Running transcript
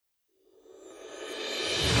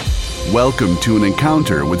Welcome to an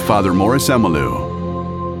encounter with Father Morris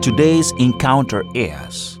Emalu. Today's encounter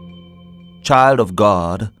is Child of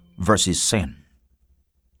God versus Sin.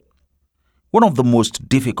 One of the most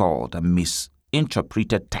difficult and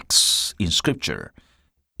misinterpreted texts in Scripture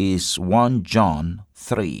is 1 John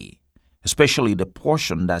 3, especially the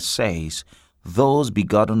portion that says, "Those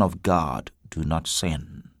begotten of God do not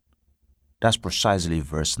sin." That's precisely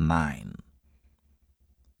verse 9.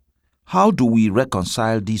 How do we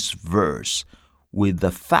reconcile this verse with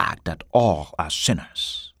the fact that all are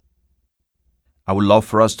sinners? I would love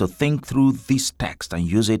for us to think through this text and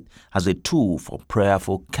use it as a tool for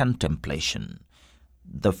prayerful contemplation.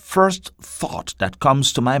 The first thought that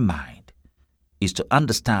comes to my mind is to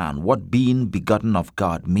understand what being begotten of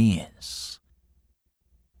God means.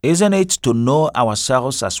 Isn't it to know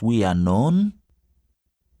ourselves as we are known?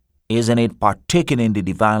 Isn't it partaking in the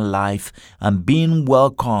divine life and being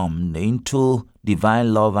welcomed into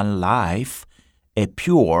divine love and life, a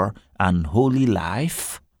pure and holy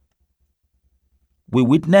life? We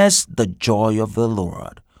witness the joy of the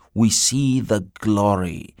Lord. We see the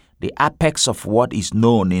glory, the apex of what is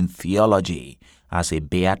known in theology as a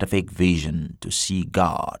beatific vision to see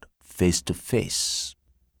God face to face.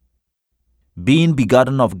 Being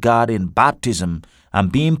begotten of God in baptism and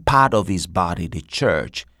being part of His body, the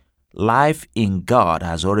church, life in God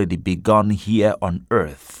has already begun here on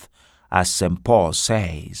earth, as St. Paul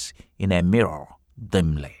says, in a mirror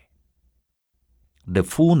dimly. The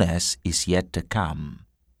fullness is yet to come.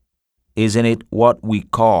 Isn't it what we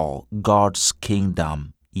call God's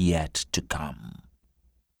kingdom yet to come?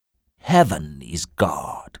 Heaven is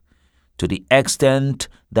God. To the extent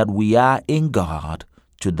that we are in God,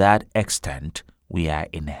 to that extent we are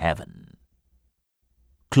in heaven.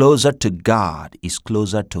 Closer to God is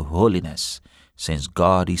closer to holiness, since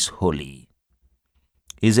God is holy.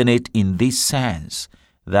 Isn't it in this sense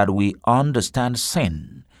that we understand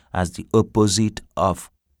sin as the opposite of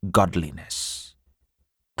godliness?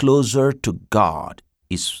 Closer to God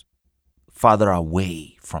is farther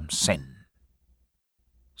away from sin.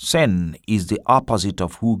 Sin is the opposite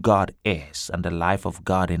of who God is and the life of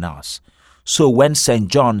God in us. So when St.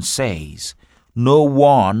 John says, "No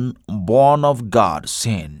one born of God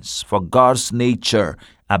sins, for God's nature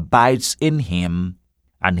abides in him,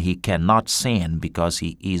 and he cannot sin because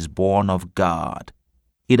he is born of God,"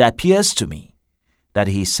 it appears to me that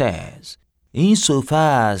he says,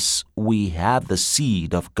 insofar as we have the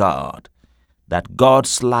seed of God, that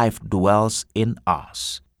God's life dwells in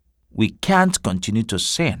us, we can't continue to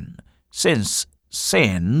sin, since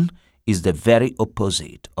sin is the very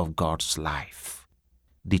opposite of God's life.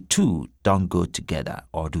 The two don't go together,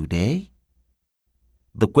 or do they?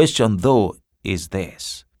 The question, though, is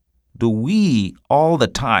this: do we all the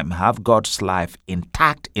time have God's life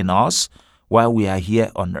intact in us while we are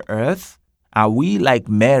here on earth? Are we like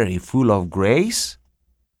Mary, full of grace?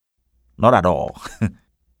 Not at all.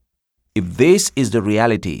 If this is the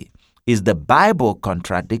reality, is the Bible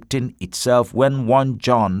contradicting itself when 1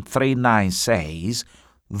 John 3:9 says,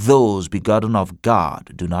 "Those begotten of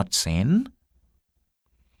God do not sin"?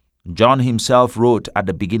 John himself wrote at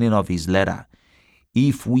the beginning of his letter,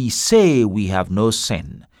 "If we say we have no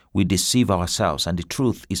sin, we deceive ourselves, and the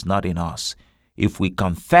truth is not in us. If we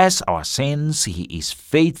confess our sins, He is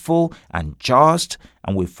faithful and just,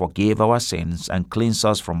 and will forgive our sins and cleanse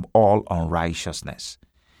us from all unrighteousness.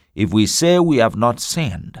 If we say we have not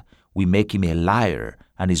sinned, we make Him a liar,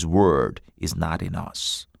 and His word is not in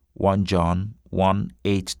us." 1 John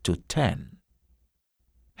 1:8-10.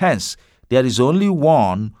 Hence, there is only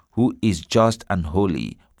one who is just and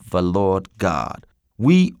holy, the Lord God.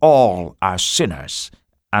 We all are sinners,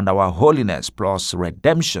 and our holiness plus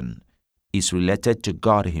redemption is related to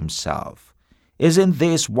God Himself. Isn't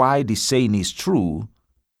this why the saying is true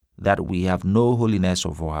that we have no holiness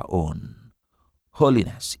of our own?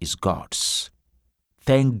 Holiness is God's.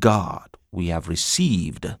 Thank God we have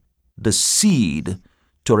received the seed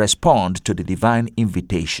to respond to the divine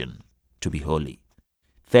invitation to be holy.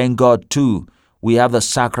 Thank God, too, we have the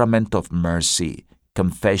sacrament of mercy,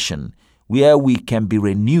 confession, where we can be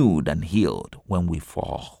renewed and healed when we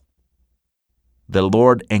fall. The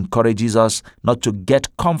Lord encourages us not to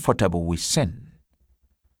get comfortable with sin.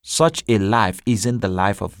 Such a life isn't the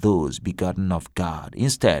life of those begotten of God.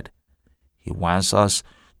 Instead, He wants us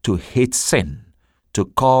to hate sin, to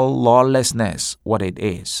call lawlessness what it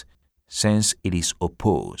is, since it is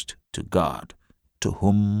opposed to God, to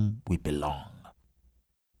whom we belong.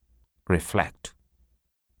 Reflect.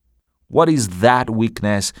 What is that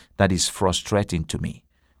weakness that is frustrating to me?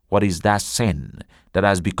 What is that sin that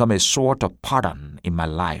has become a sort of pattern in my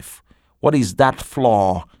life? What is that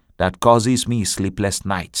flaw that causes me sleepless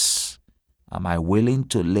nights? Am I willing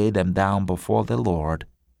to lay them down before the Lord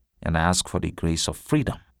and ask for the grace of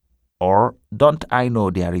freedom? Or don't I know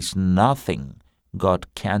there is nothing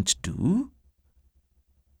God can't do?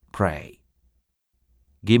 Pray.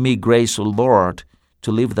 Give me grace, O Lord,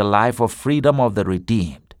 to live the life of freedom of the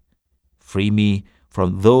redeemed. Free me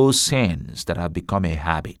from those sins that have become a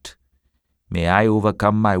habit. May I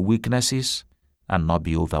overcome my weaknesses and not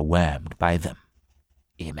be overwhelmed by them.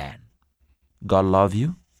 Amen. God love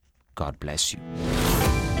you. God bless you.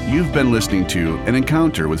 You've been listening to An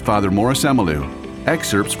Encounter with Father Morris Emalu,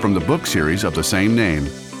 excerpts from the book series of the same name.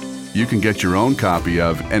 You can get your own copy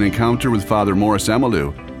of An Encounter with Father Morris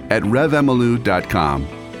Emalu at revemalu.com.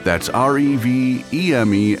 That's REVEMELU.com.